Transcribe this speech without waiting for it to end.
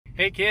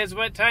Hey kids,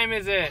 what time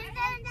is it?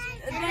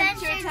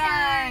 Adventure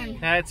time!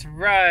 That's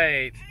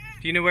right.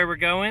 Do you know where we're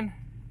going?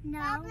 No.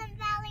 Mountain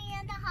Valley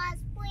and the Hot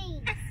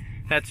Springs.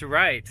 That's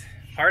right.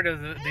 Part of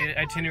the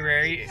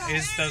itinerary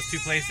is those two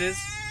places.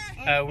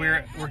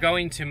 We're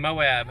going to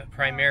Moab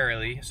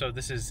primarily, so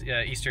this is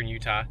eastern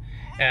Utah.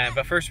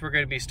 But first we're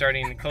going to be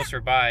starting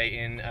closer by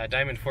in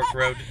Diamond Fork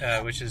Road,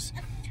 which is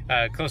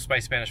close by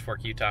Spanish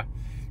Fork, Utah.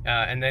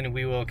 And then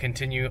we will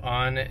continue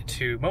on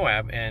to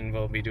Moab, and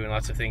we'll be doing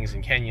lots of things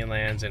in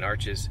Canyonlands and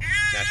Arches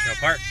National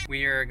Park.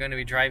 We are going to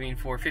be driving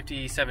for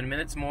 57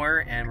 minutes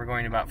more, and we're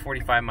going about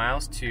 45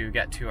 miles to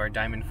get to our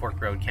Diamond Fork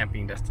Road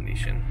camping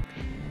destination.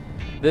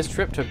 This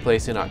trip took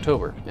place in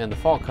October, and the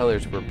fall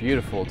colors were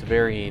beautiful to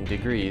varying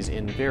degrees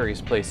in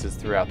various places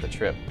throughout the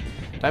trip.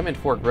 Diamond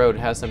Fork Road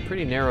has some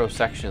pretty narrow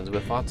sections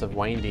with lots of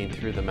winding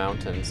through the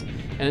mountains,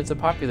 and it's a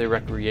popular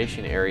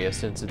recreation area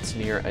since it's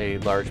near a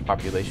large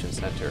population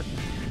center.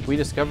 We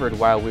discovered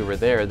while we were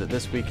there that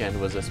this weekend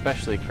was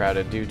especially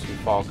crowded due to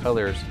fall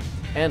colors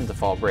and the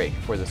fall break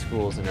for the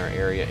schools in our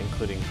area,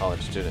 including college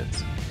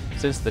students.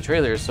 Since the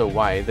trailer is so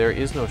wide, there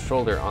is no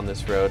shoulder on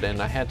this road,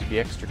 and I had to be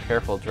extra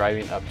careful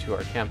driving up to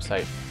our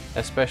campsite,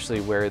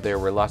 especially where there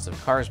were lots of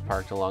cars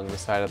parked along the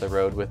side of the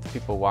road with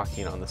people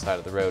walking on the side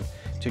of the road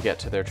to get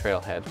to their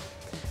trailhead.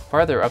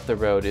 Farther up the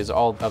road is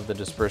all of the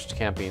dispersed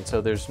camping, so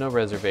there's no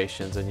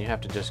reservations and you have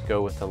to just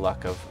go with the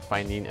luck of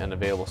finding an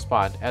available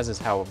spot, as is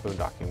how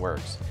boondocking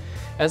works.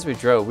 As we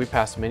drove, we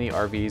passed many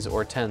RVs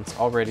or tents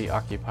already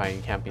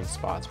occupying camping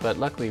spots, but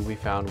luckily we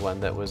found one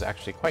that was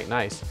actually quite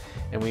nice,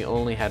 and we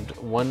only had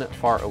one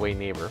far away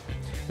neighbor.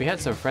 We had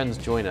some friends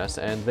join us,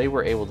 and they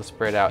were able to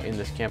spread out in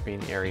this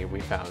camping area we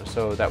found,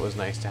 so that was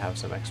nice to have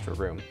some extra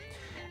room.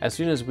 As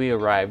soon as we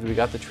arrived, we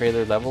got the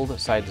trailer leveled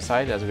side to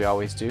side as we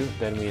always do.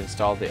 Then we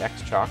installed the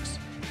X-Chocks,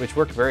 which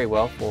worked very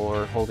well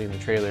for holding the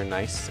trailer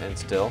nice and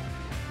still.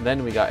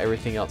 Then we got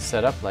everything else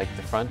set up, like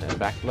the front and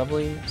back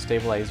leveling,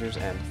 stabilizers,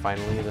 and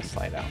finally the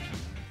slide out.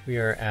 We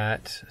are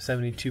at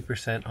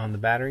 72% on the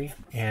battery,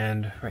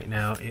 and right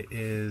now it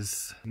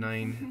is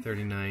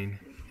 9:39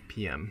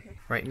 p.m.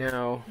 Right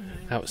now,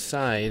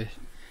 outside,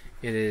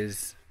 it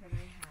is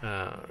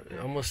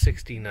almost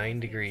 69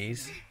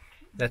 degrees.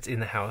 That's in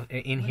the house.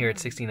 In here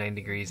it's 69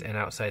 degrees, and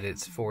outside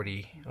it's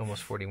 40,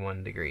 almost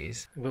 41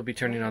 degrees. We'll be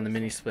turning on the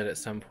mini split at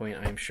some point,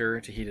 I'm sure,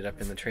 to heat it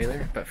up in the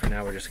trailer, but for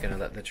now we're just going to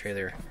let the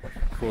trailer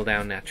cool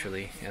down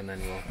naturally, and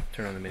then we'll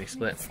turn on the mini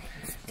split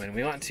when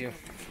we want to.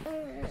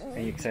 Are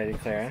you excited,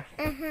 Clara?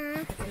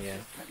 Yeah.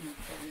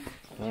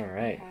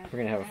 Alright, we're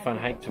going to have a fun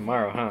hike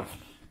tomorrow, huh?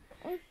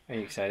 Are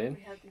you excited?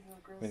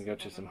 We're going to go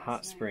to some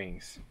hot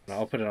springs.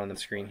 I'll put it on the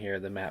screen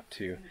here, the map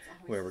to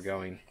where we're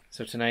going.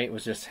 So tonight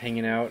was just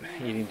hanging out,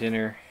 eating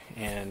dinner,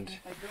 and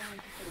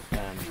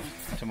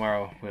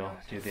tomorrow we'll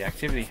do the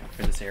activity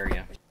for this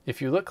area. If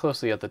you look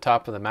closely at the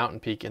top of the mountain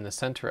peak in the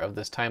center of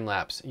this time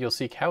lapse, you'll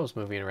see cows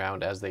moving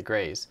around as they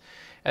graze.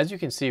 As you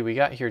can see, we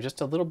got here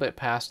just a little bit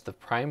past the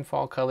prime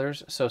fall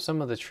colors, so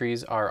some of the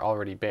trees are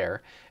already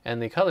bare,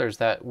 and the colors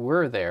that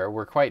were there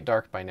were quite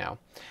dark by now.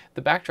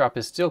 The backdrop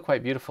is still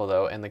quite beautiful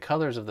though, and the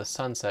colors of the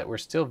sunset were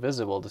still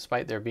visible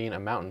despite there being a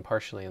mountain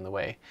partially in the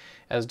way.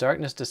 As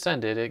darkness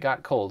descended, it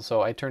got cold,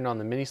 so I turned on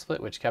the mini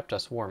split, which kept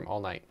us warm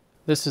all night.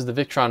 This is the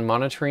Victron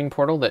Monitoring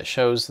Portal that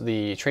shows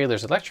the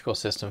trailer's electrical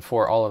system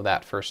for all of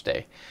that first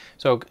day.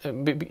 So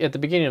at the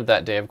beginning of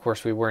that day, of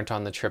course, we weren't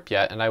on the trip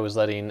yet, and I was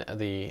letting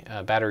the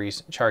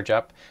batteries charge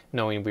up,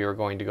 knowing we were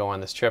going to go on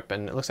this trip,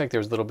 and it looks like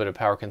there was a little bit of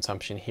power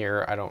consumption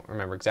here. I don't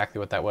remember exactly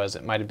what that was.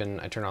 It might have been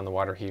I turned on the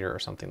water heater or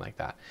something like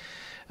that.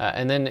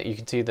 And then you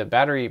can see the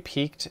battery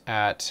peaked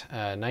at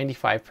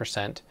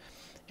 95%.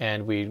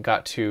 And we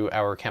got to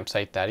our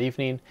campsite that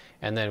evening,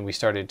 and then we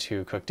started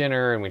to cook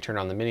dinner, and we turned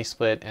on the mini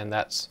split, and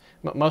that's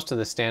most of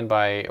the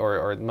standby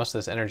or most of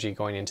this energy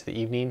going into the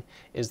evening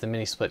is the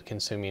mini split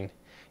consuming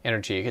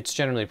energy. It's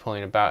generally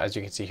pulling about, as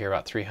you can see here,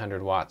 about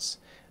 300 watts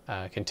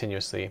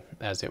continuously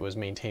as it was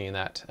maintaining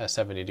that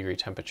 70-degree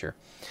temperature.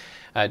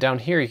 Down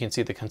here you can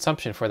see the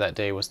consumption for that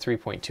day was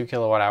 3.2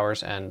 kilowatt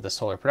hours, and the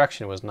solar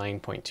production was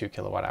 9.2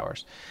 kilowatt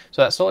hours.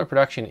 So that solar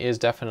production is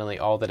definitely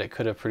all that it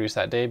could have produced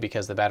that day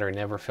because the battery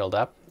never filled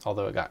up,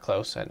 although it got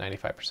close at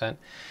 95%.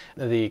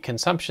 The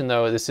consumption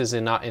though, this is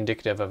not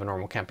indicative of a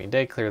normal camping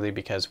day, clearly,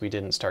 because we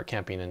didn't start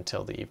camping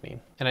until the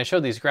evening. And I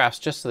showed these graphs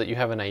just so that you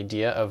have an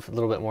idea of a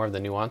little bit more of the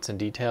nuance and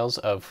details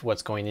of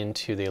what's going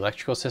into the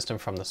electrical system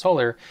from the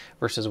solar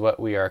versus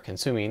what we are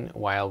consuming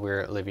while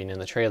we're living in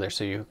the trailer,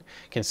 so you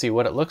can see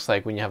what it looks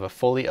like when you have a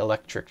fully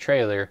electric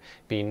trailer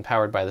being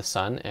powered by the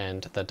sun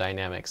and the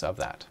dynamics of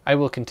that. I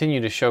will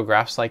continue to show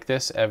graphs like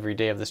this every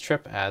day of this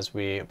trip as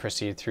we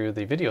proceed through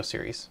the video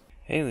series.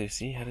 Hey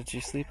Lucy, how did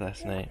you sleep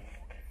last night?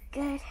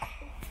 Good.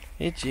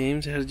 Hey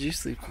James, how did you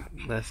sleep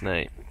last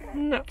night?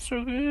 Not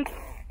so good.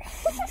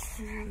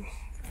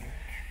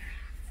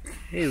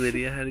 Hey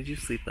Lydia, how did you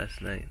sleep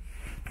last night?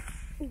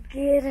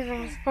 Good, and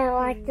I felt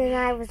like the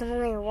night was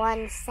only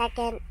 1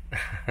 second.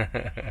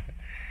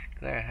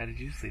 Clara, how did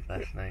you sleep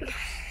last night?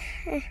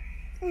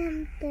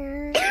 I'm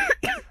good.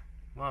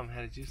 Mom,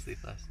 how did you sleep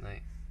last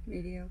night?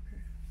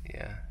 Mediocre.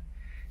 Yeah.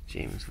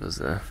 James was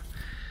a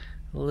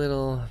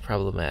little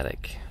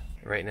problematic.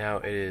 Right now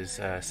it is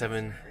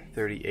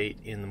 7:38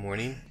 in the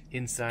morning.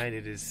 Inside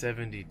it is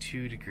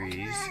 72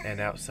 degrees and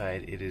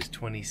outside it is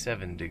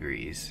 27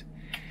 degrees.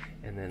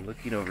 And then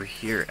looking over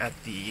here at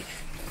the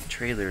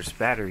trailer's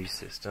battery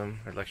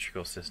system,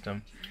 electrical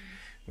system,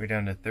 we're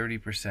down to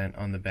 30%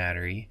 on the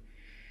battery.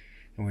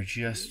 And we're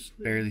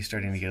just barely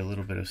starting to get a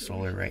little bit of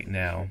solar right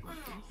now.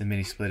 The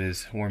mini split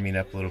is warming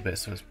up a little bit,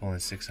 so it's pulling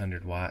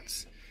 600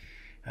 watts.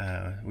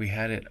 We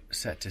had it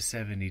set to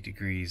 70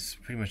 degrees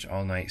pretty much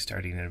all night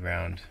starting at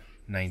around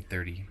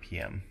 9:30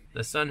 p.m.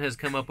 The sun has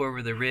come up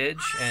over the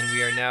ridge and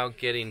we are now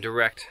getting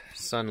direct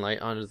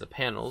sunlight onto the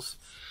panels.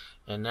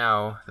 And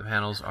now the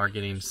panels are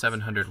getting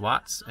 700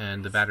 watts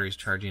and the battery's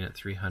charging at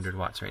 300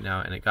 watts right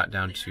now, and it got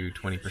down to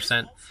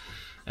 20%.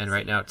 And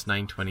right now it's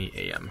 9:20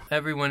 a.m.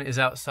 Everyone is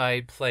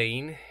outside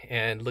playing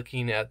and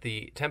looking at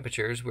the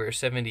temperatures. We're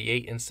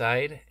 78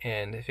 inside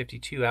and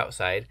 52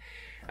 outside.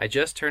 I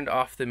just turned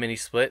off the mini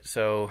split,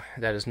 so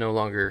that is no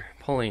longer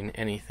pulling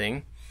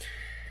anything.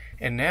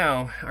 And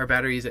now our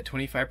battery is at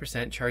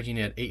 25%, charging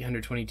at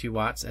 822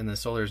 watts, and the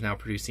solar is now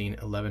producing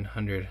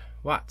 1100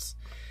 watts.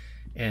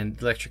 And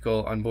the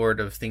electrical on board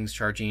of things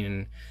charging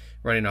and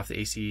running off the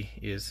AC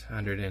is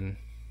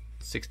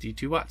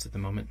 162 watts at the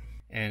moment.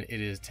 And it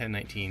is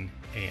 10:19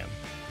 a.m.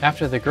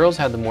 After the girls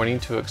had the morning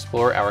to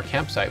explore our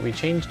campsite, we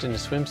changed into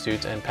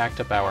swimsuits and packed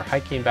up our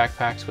hiking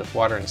backpacks with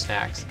water and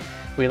snacks.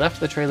 We left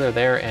the trailer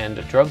there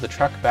and drove the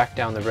truck back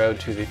down the road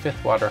to the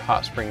Fifth Water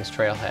Hot Springs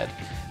trailhead.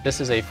 This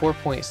is a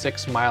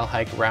 4.6-mile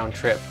hike round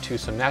trip to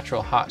some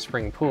natural hot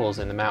spring pools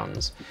in the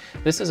mountains.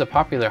 This is a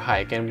popular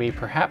hike, and we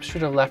perhaps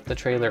should have left the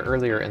trailer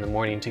earlier in the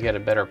morning to get a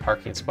better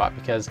parking spot,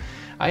 because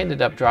I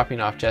ended up dropping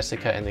off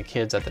Jessica and the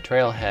kids at the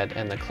trailhead,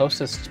 and the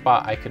closest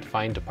spot I could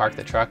find to park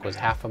the truck was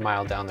half a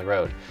mile down the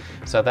road.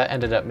 So that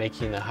ended up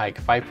making the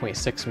hike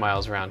 5.6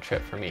 miles round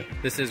trip for me.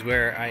 This is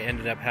where I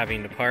ended up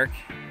having to park,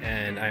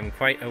 and I'm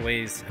quite a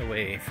ways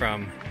away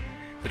from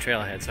the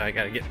trailhead, so I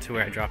gotta get to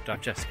where I dropped off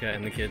Jessica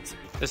and the kids.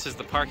 This is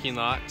the parking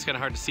lot. It's kind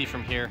of hard to see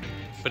from here,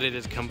 but it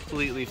is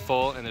completely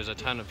full and there's a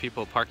ton of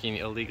people parking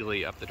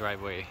illegally up the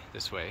driveway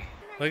this way.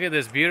 Look at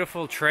this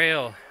beautiful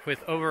trail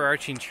with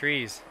overarching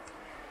trees.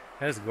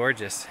 That is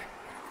gorgeous.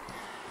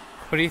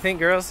 What do you think,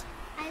 girls?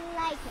 I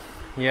like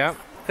it. Yeah.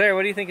 Claire,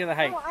 what do you think of the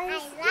hike? Oh, I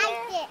like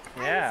it.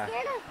 Yeah.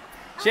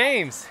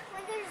 James,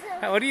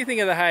 what do you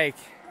think of the hike?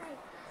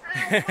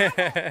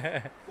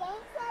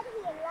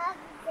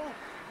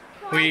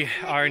 We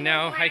are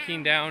now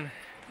hiking down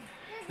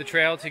the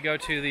trail to go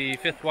to the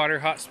Fifth Water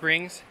Hot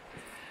Springs,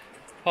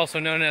 also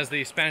known as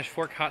the Spanish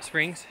Fork Hot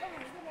Springs.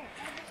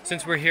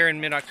 Since we're here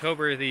in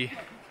mid-October, the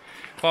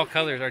fall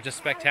colors are just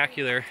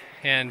spectacular,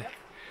 and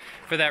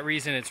for that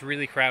reason it's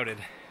really crowded.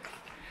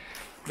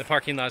 The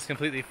parking lot is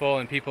completely full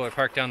and people are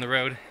parked down the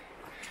road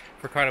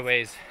for quite a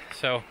ways.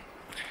 So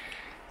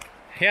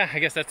yeah, I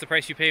guess that's the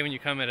price you pay when you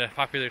come at a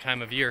popular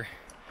time of year,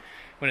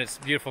 when it's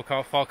beautiful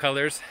fall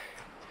colors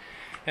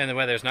and the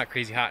weather's not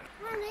crazy hot.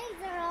 My legs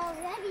are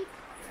already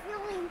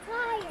feeling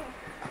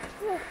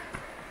tired.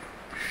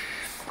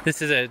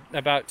 This is a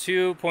about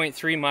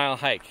 2.3 mile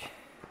hike,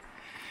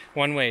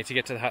 one way to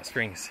get to the hot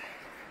springs.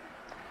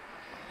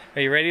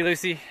 Are you ready,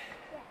 Lucy?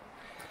 Yeah.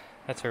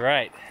 That's all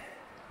right.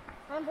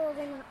 I'm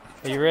building up.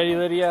 Are you ready,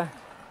 Lydia?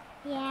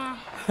 Yeah.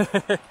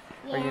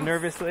 Are you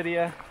nervous,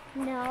 Lydia?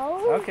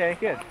 No. Okay,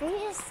 good. I'm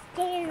just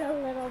scared a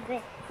little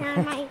bit. Now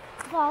I might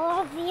fall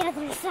off the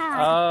other side.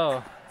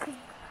 Oh,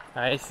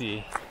 I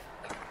see.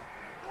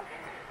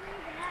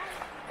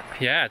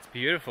 Yeah, it's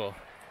beautiful.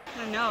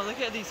 I know,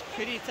 look at these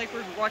pretty, it's like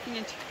we're walking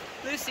into,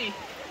 Lucy,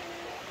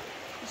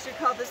 you should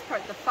call this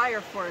part the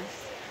fire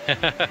forest.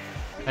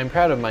 I'm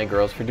proud of my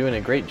girls for doing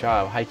a great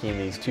job hiking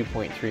these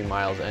 2.3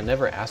 miles and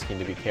never asking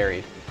to be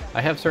carried. I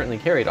have certainly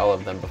carried all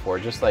of them before,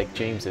 just like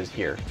James is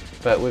here,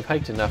 but we've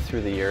hiked enough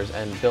through the years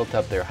and built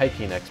up their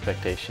hiking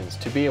expectations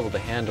to be able to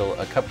handle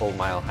a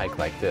couple-mile hike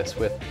like this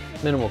with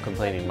minimal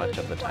complaining much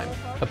of the time.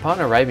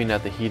 Upon arriving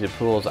at the heated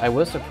pools, I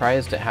was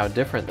surprised at how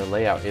different the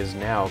layout is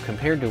now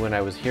compared to when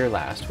I was here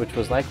last, which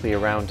was likely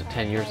around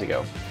 10 years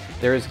ago.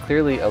 There is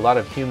clearly a lot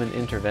of human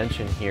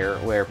intervention here,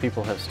 where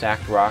people have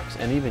stacked rocks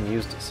and even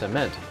used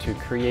cement to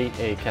create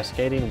a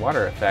cascading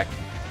water effect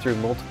through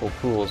multiple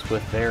pools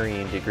with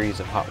varying degrees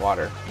of hot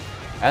water.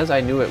 As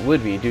I knew it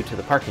would be due to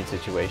the parking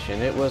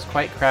situation, it was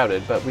quite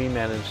crowded, but we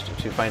managed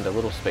to find a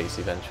little space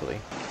eventually.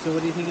 So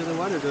what do you think of the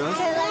water, girls?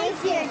 I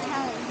like your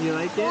tongue. You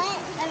like it?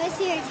 Let me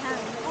see your tongue.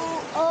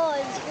 Oh,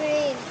 it's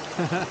green.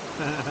 So hot.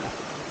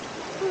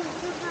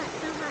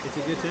 It's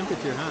a good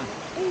temperature, huh?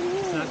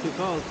 It's not too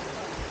cold.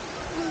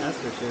 That's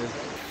for sure.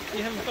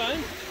 You having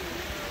fun?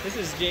 This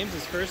is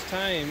James's first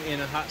time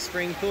in a hot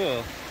spring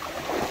pool.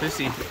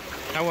 Lucy,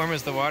 how warm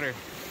is the water?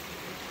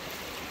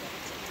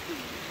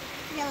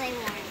 Really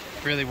warm.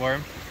 Really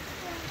warm?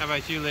 How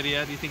about you,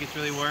 Lydia? Do you think it's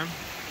really warm?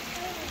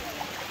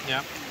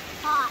 Yeah.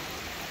 Hot.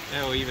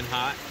 Oh, even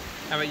hot.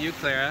 How about you,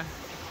 Clara?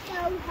 So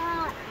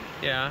hot.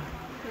 Yeah.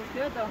 Feels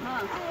good though,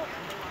 huh?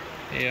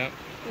 Yeah.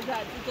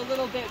 It's a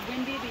little bit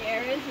windy, the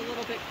air is a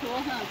little bit cool,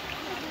 huh?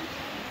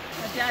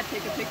 Let Dad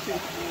take a picture.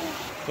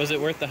 Was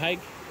it worth the hike?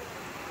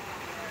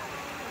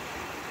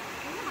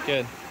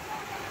 Good.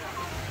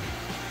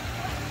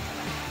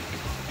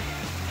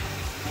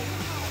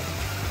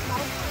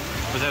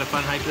 Was that a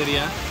fun hike,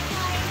 Lydia?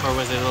 Or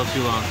was it a little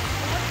too long?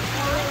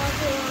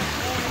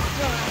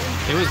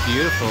 It was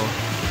beautiful.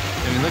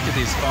 I mean, look at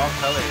these fall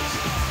colors.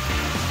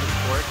 It's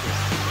gorgeous.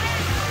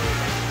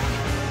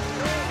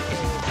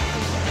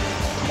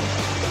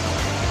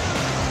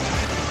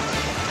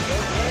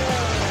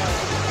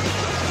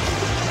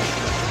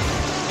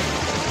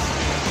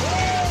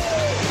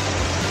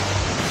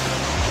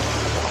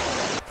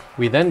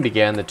 We then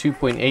began the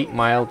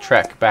 2.8-mile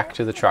trek back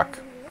to the truck.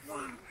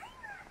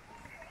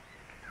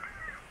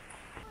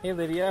 Hey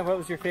Lydia, what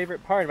was your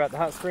favorite part about the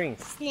hot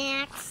springs?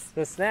 Snacks.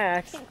 The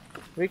snacks?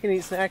 We can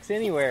eat snacks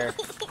anywhere.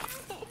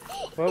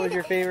 What was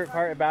your favorite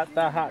part about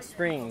the hot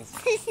springs?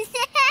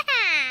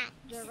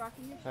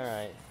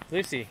 Alright.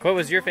 Lucy, what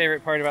was your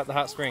favorite part about the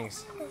hot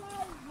springs?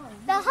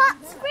 The hot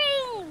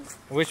springs.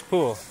 Which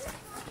pool?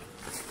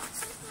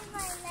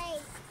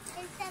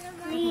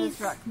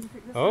 Leaves.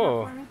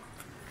 Oh.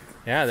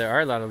 Yeah, there are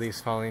a lot of leaves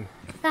falling.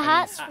 The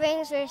hot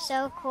springs were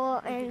so cool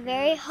and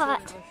very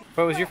hot.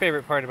 What was your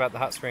favorite part about the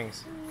hot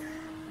springs?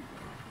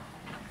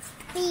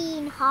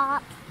 Being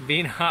hot.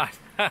 Being hot.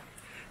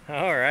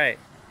 Alright.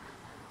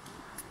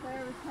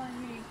 Claire was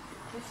telling me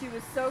that she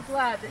was so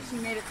glad that she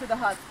made it to the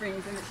hot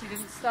springs and that she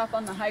didn't stop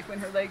on the hike when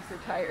her legs were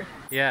tired.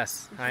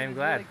 Yes, And she I am was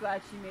glad. really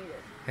glad she made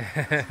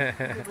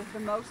it. It was the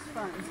most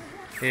fun.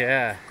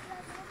 Yeah.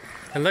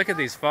 And look at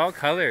these fall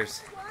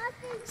colors.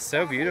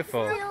 So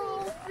beautiful.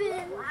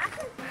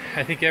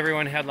 I think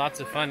everyone had lots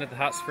of fun at the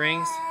hot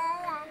springs.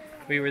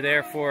 We were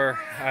there for,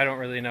 I don't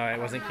really know, I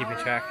wasn't keeping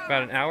track.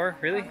 About an hour,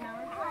 really?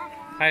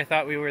 I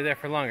thought we were there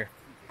for longer.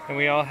 And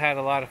we all had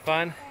a lot of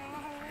fun.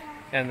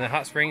 And the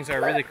hot springs are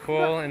really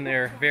cool in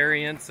their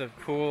variants of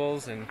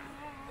pools and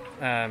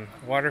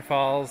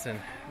waterfalls, and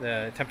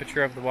the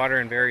temperature of the water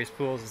in various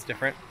pools is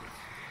different.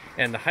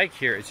 And the hike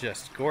here is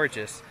just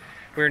gorgeous.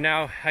 We're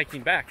now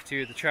hiking back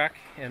to the truck,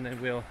 and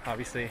then we'll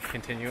obviously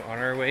continue on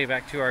our way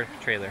back to our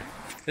trailer.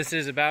 This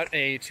is about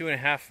a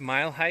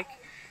 2.5-mile hike,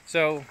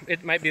 so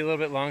it might be a little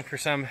bit long for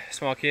some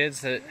small kids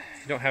that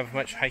don't have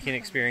much hiking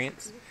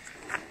experience.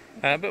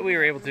 But we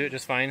were able to do it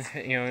just fine.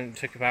 You know, it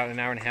took about an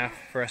hour and a half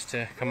for us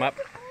to come up,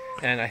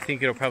 and I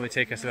think it'll probably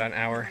take us about an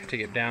hour to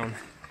get down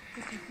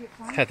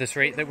at this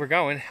rate that we're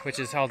going, which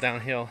is all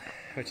downhill,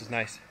 which is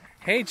nice.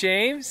 Hey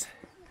James,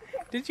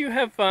 did you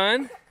have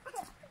fun?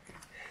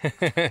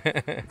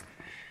 Did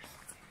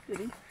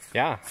he?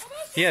 Yeah,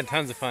 he had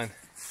tons of fun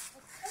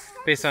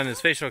based on his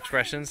facial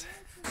expressions.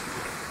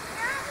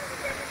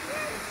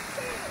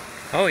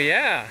 Oh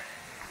yeah.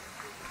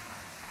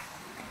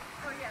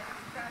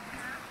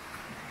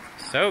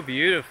 So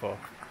beautiful.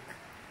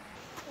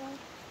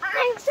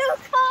 I'm so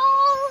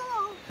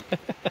cold.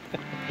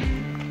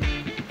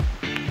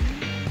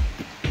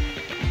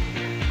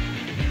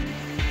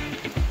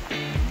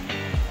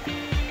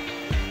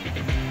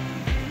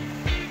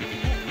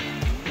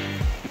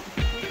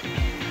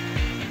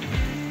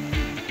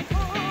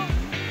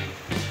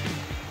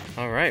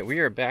 All right, we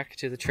are back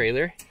to the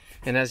trailer.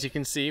 And as you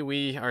can see,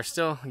 we are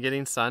still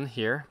getting sun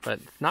here, but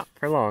not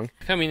for long.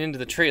 Coming into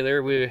the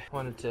trailer, we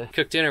wanted to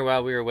cook dinner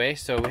while we were away,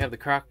 so we have the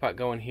crock pot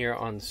going here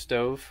on the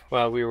stove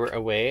while we were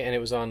away, and it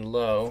was on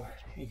low.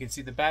 You can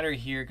see the battery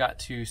here got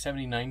to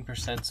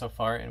 79% so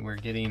far, and we're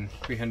getting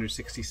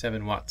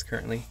 367 watts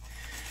currently.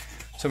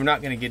 So we're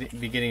not going to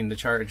be getting the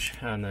charge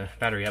on the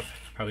battery up,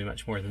 probably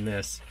much more than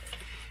this.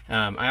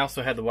 I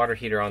also had the water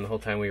heater on the whole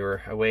time we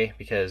were away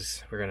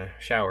because we're going to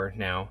shower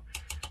now.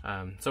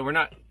 So we're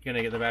not going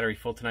to get the battery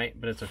full tonight,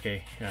 but it's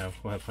okay.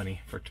 We'll have plenty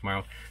for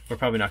tomorrow. We're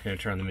probably not going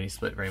to turn on the mini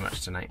split very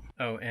much tonight.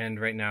 Oh, and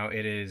right now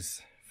it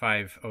is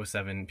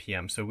 5:07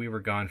 p.m. So we were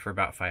gone for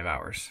about 5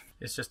 hours.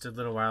 It's just a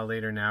little while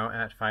later now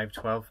at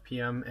 5:12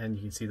 p.m. and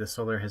you can see the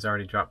solar has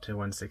already dropped to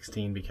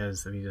 116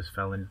 because we just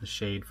fell into the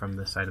shade from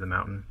the side of the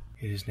mountain.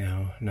 It is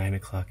now 9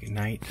 o'clock at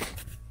night,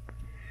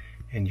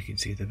 and you can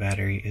see the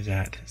battery is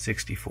at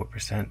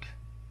 64%.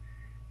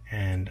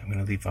 And I'm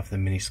going to leave off the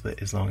mini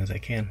split as long as I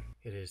can.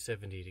 It is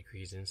 70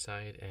 degrees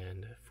inside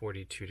and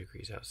 42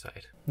 degrees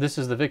outside. This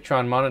is the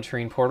Victron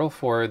Monitoring Portal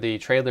for the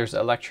trailer's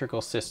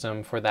electrical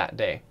system for that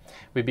day.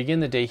 We begin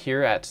the day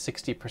here at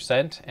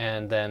 60%,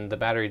 and then the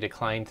battery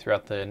declined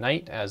throughout the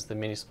night as the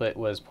mini split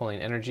was pulling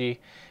energy,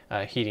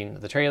 heating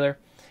the trailer.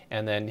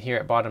 And then here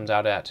it bottoms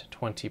out at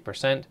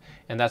 20%,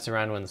 and that's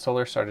around when the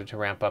solar started to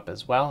ramp up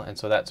as well. And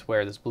so that's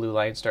where this blue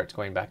line starts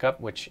going back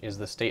up, which is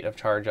the state of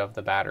charge of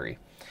the battery.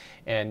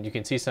 And you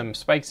can see some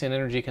spikes in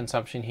energy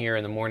consumption here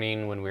in the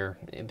morning when we're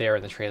there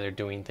in the trailer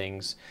doing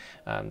things.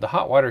 The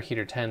hot water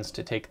heater tends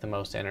to take the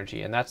most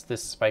energy, and that's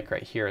this spike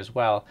right here as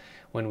well.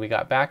 When we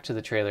got back to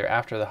the trailer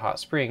after the hot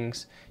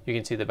springs, you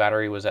can see the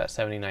battery was at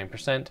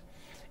 79%.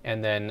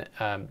 And then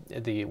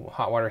the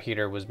hot water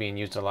heater was being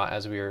used a lot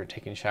as we were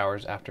taking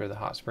showers after the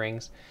hot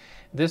springs.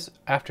 This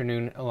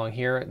afternoon along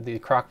here, the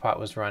crock pot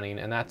was running,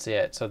 and that's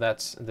it. So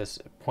that's this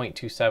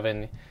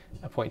 0.27,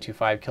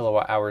 0.25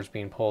 kilowatt hours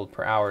being pulled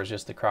per hour is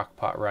just the crock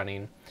pot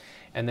running.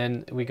 And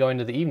then we go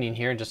into the evening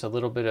here, and just a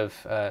little bit of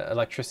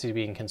electricity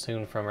being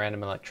consumed from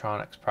random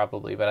electronics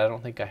probably, but I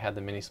don't think I had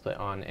the mini split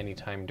on any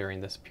time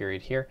during this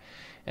period here.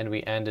 And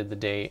we ended the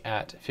day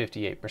at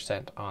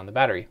 58% on the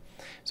battery.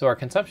 So our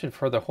consumption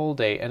for the whole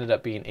day ended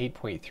up being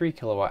 8.3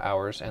 kilowatt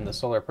hours, and the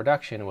solar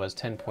production was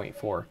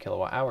 10.4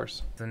 kilowatt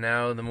hours. So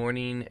now the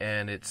morning,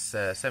 and it's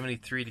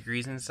 73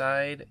 degrees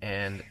inside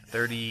and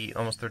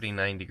almost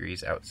 39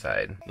 degrees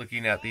outside.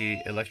 Looking at the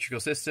electrical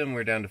system,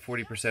 we're down to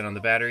 40% on the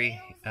battery.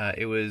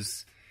 It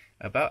was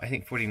about, I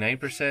think,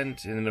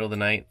 49% in the middle of the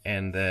night,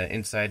 and the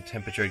inside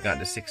temperature had gotten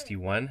to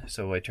 61,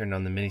 so I turned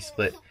on the mini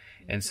split,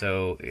 and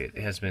so it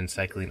has been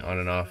cycling on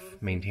and off,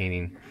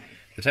 maintaining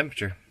the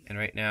temperature. And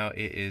right now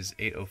it is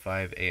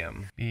 8:05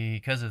 a.m.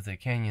 Because of the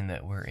canyon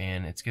that we're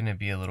in, it's going to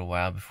be a little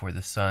while before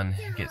the sun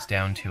gets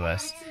down to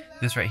us.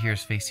 This right here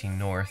is facing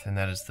north, and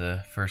that is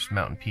the first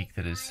mountain peak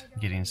that is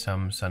getting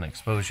some sun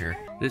exposure.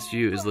 This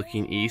view is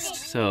looking east,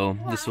 so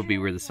this will be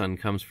where the sun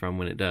comes from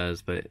when it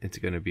does, but it's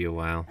going to be a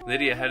while.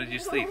 Lydia, how did you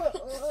sleep?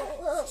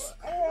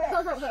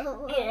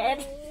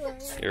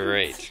 You're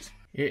right.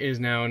 It is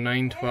now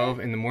 9:12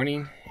 in the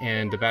morning,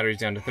 and the battery's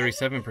down to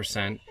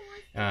 37%,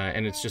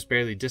 and it's just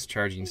barely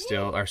discharging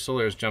still. Our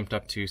solar has jumped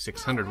up to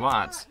 600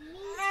 watts.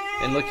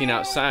 And looking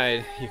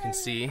outside, you can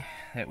see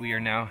that we are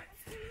now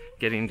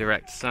getting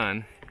direct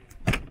sun.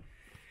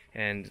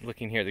 And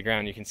looking here at the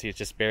ground, you can see it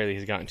just barely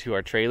has gotten to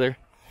our trailer.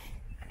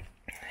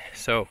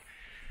 So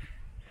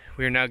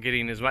we are now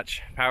getting as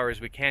much power as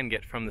we can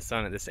get from the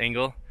sun at this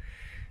angle.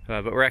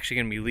 But we're actually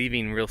going to be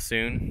leaving real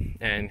soon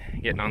and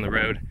getting on the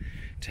road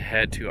to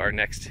head to our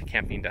next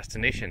camping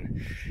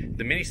destination.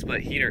 The mini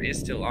split heater is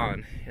still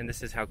on, and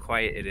this is how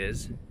quiet it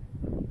is.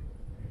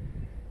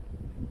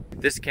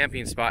 This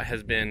camping spot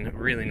has been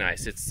really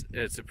nice.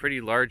 It's a pretty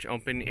large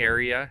open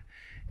area,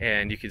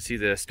 and you can see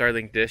the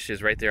Starlink dish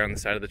is right there on the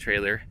side of the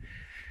trailer,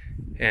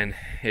 and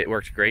it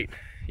worked great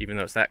even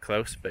though it's that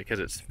close because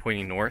it's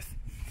pointing north.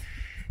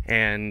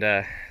 And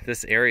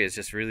this area is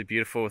just really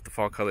beautiful with the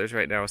fall colors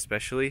right now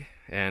especially,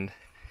 and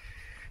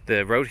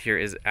the road here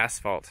is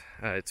asphalt.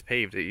 It's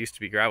paved. It used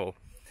to be gravel,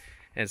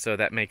 and so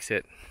that makes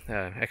it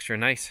extra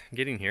nice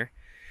getting here.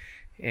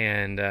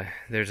 And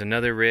there's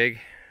another rig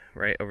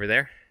right over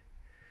there,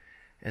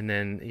 and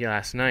then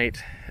last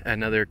night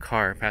another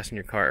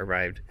passenger car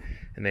arrived,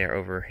 and they are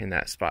over in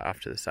that spot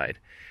off to the side.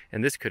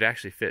 And this could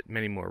actually fit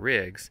many more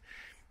rigs,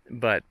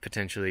 but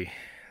potentially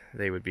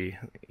they would be,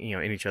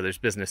 in each other's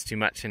business too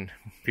much, and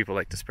people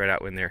like to spread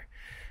out when they're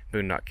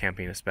boondock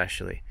camping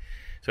especially.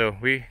 So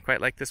we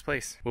quite like this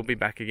place. We'll be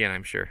back again,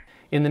 I'm sure.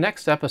 In the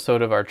next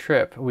episode of our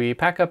trip, we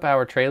pack up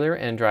our trailer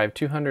and drive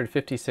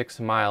 256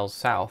 miles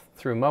south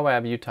through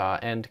Moab, Utah,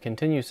 and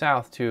continue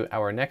south to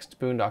our next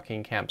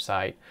boondocking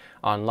campsite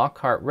on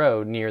Lockhart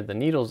Road near the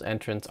Needles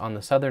entrance on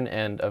the southern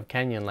end of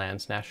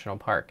Canyonlands National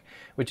Park,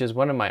 which is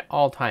one of my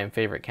all-time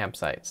favorite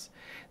campsites.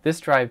 This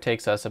drive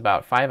takes us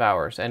about 5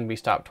 hours, and we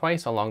stop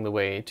twice along the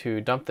way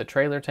to dump the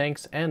trailer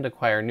tanks and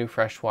acquire new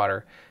fresh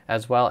water,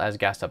 as well as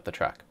gas up the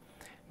truck.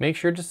 Make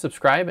sure to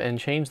subscribe and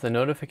change the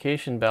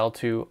notification bell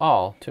to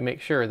all to make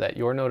sure that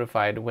you're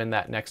notified when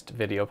that next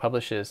video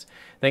publishes.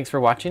 Thanks for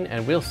watching,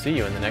 and we'll see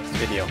you in the next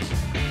video.